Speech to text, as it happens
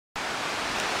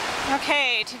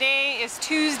Okay, today is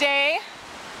Tuesday,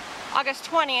 August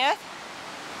 20th,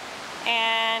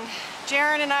 and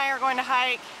Jaron and I are going to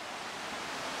hike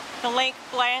the Lake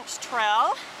Blanche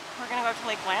trail. We're going to go to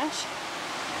Lake Blanche.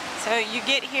 So you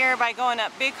get here by going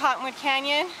up Big Cottonwood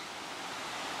Canyon,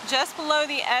 just below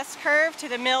the S curve to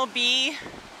the Mill B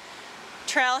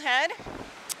trailhead,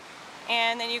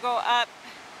 and then you go up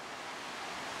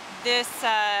this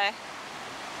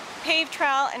paved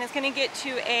trail, and it's going to get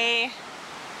to a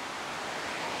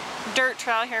dirt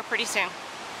trail here pretty soon.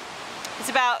 It's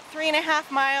about 3.5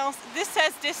 miles. This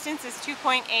says distance is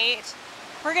 2.8.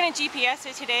 We're going to GPS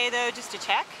it today though, just to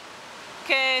check,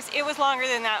 because it was longer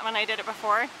than that when I did it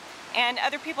before, and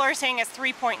other people are saying it's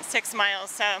 3.6 miles,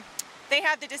 so they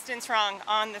have the distance wrong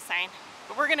on the sign,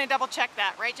 but we're going to double check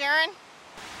that, right Jaron?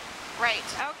 Right.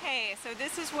 Okay, so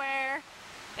this is where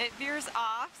it veers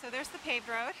off. So there's the paved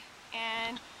road,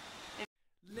 and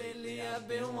lately I've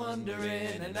been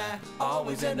wondering, and I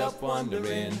always end up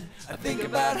wondering. I think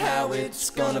about how it's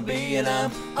gonna be, and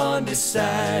I'm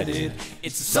undecided.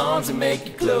 It's the songs that make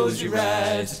you close your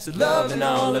eyes. It's the love in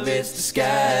all of its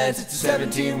disguise. It's the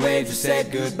 17 ways we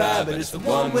said goodbye, but it's the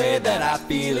one way that I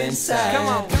feel inside. Come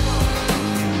on.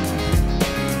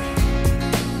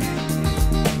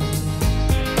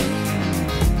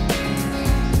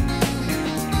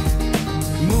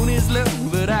 Moon is low,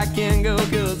 but I can't go,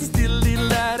 'cause it's still a little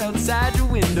light outside your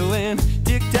window, and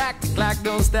tick-tock, the clock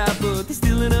don't stop, but there's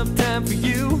still enough time for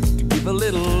you to give a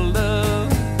little love.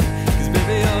 'Cause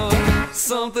baby, you're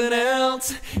something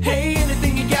else. Hey,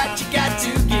 anything you got to give.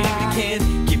 You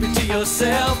can't keep it to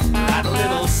yourself. Write a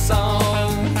little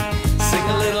song, sing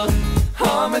a little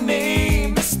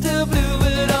harmony. Mr.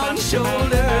 Bluebird on your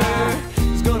shoulder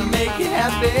is gonna make you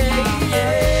happy,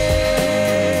 yeah.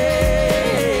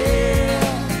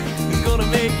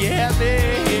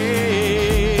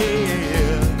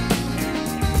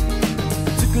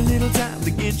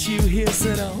 You here,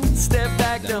 sit on, step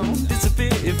back, don't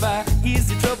disappear. If I ease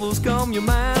your troubles, calm your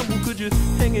mind, well, could you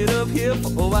hang it up here for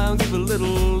a while, give a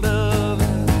little love?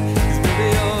 'Cause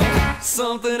baby, you're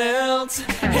something else.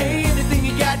 Hey, anything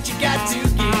you got to give.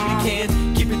 You can't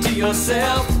keep it to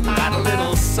yourself. Write a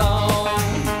little song,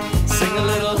 sing a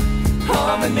little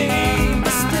harmony.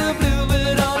 Mr.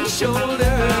 Bluebird on your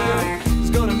shoulder is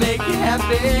gonna make you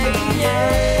happy,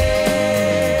 yeah.